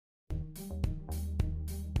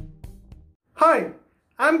Hi,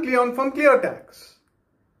 I'm Cleon from ClearTax.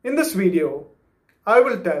 In this video, I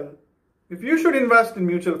will tell if you should invest in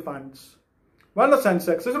mutual funds when the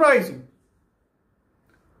Sensex is rising.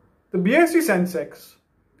 The BSE Sensex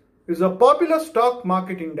is a popular stock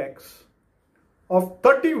market index of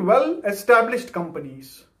 30 well-established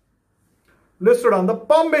companies listed on the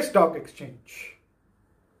Bombay Stock Exchange.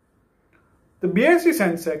 The BSE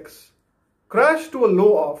Sensex crashed to a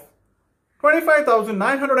low of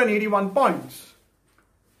 25,981 points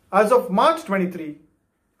as of March 23,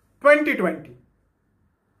 2020.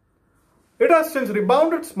 It has since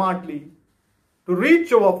rebounded smartly to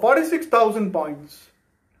reach over 46,000 points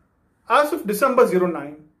as of December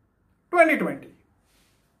 09, 2020.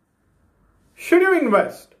 Should you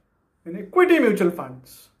invest in equity mutual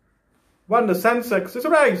funds when the Sensex is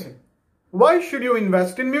rising? Why should you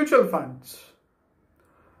invest in mutual funds?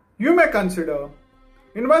 You may consider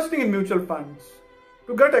investing in mutual funds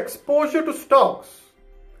to get exposure to stocks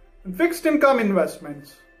and fixed income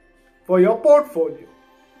investments for your portfolio.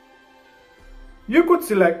 You could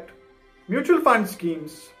select mutual fund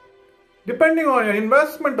schemes depending on your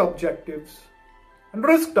investment objectives and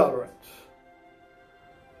risk tolerance.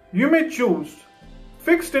 You may choose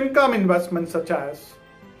fixed income investments such as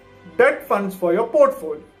debt funds for your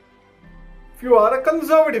portfolio if you are a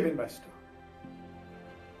conservative investor.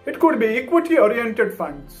 It could be equity-oriented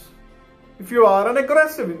funds if you are an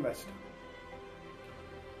aggressive investor.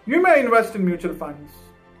 You may invest in mutual funds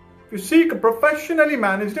if you seek a professionally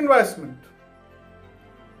managed investment.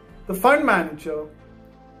 The fund manager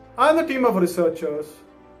and the team of researchers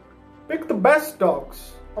pick the best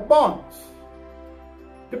stocks or bonds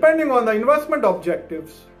depending on the investment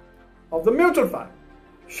objectives of the mutual fund.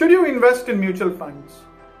 Should you invest in mutual funds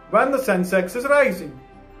when the Sensex is rising?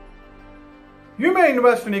 You may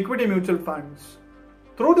invest in equity mutual funds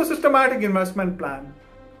through the systematic investment plan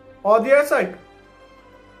or the SIP.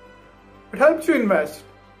 It helps you invest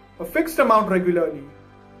a fixed amount regularly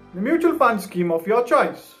in the mutual fund scheme of your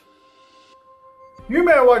choice. You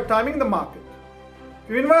may avoid timing the market if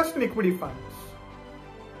you invest in equity funds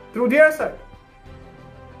through the SIP.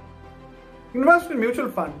 Invest in mutual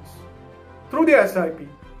funds through the SIP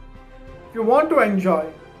if you want to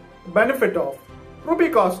enjoy the benefit of rupee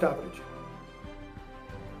cost averaging.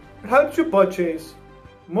 It helps you purchase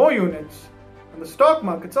more units when the stock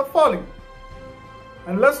markets are falling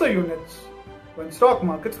and lesser units when stock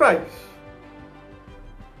markets rise.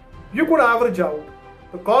 You could average out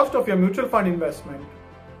the cost of your mutual fund investment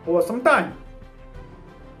over some time.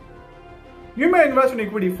 You may invest in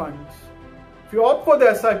equity funds if you opt for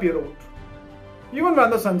the SIP route even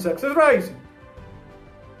when the Sensex is rising.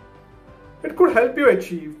 It could help you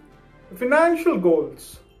achieve the financial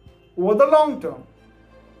goals over the long term.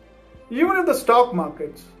 Even if the stock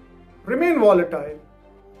markets remain volatile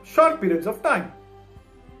short periods of time.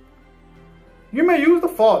 You may use the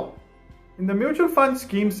fall in the mutual fund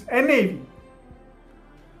scheme's NAV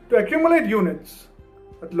to accumulate units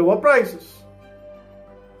at lower prices.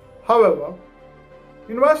 However,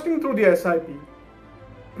 investing through the SIP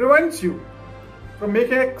prevents you from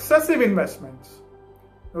making excessive investments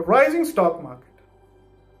in the rising stock market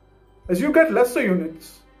as you get lesser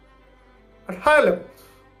units at higher levels.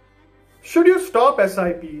 Should you stop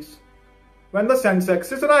SIPs when the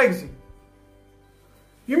Sensex is rising?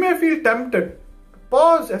 You may feel tempted to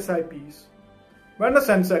pause SIPs when the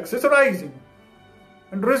Sensex is rising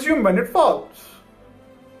and resume when it falls.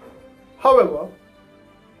 However,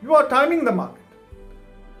 you are timing the market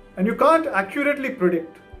and you can't accurately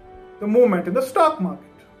predict the movement in the stock market.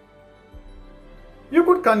 You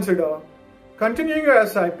could consider continuing your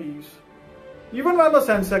SIPs even when the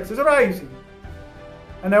Sensex is rising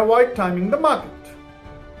and avoid timing the market.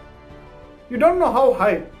 You don't know how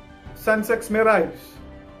high Sensex may rise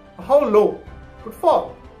or how low it could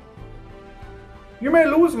fall. You may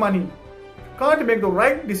lose money if you can't make the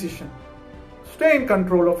right decision. Stay in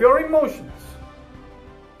control of your emotions.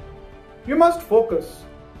 You must focus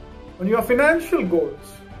on your financial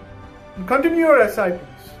goals and continue your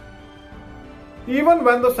SIPs even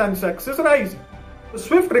when the Sensex is rising. The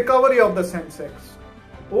swift recovery of the Sensex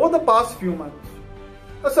over the past few months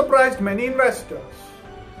has surprised many investors.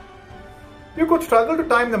 You could struggle to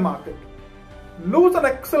time the market, lose an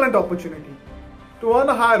excellent opportunity to earn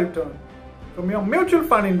a higher return from your mutual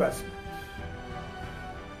fund investments.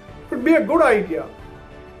 It would be a good idea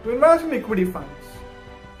to invest in equity funds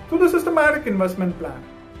through the systematic investment plan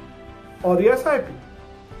or the SIP.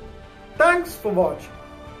 Thanks for watching.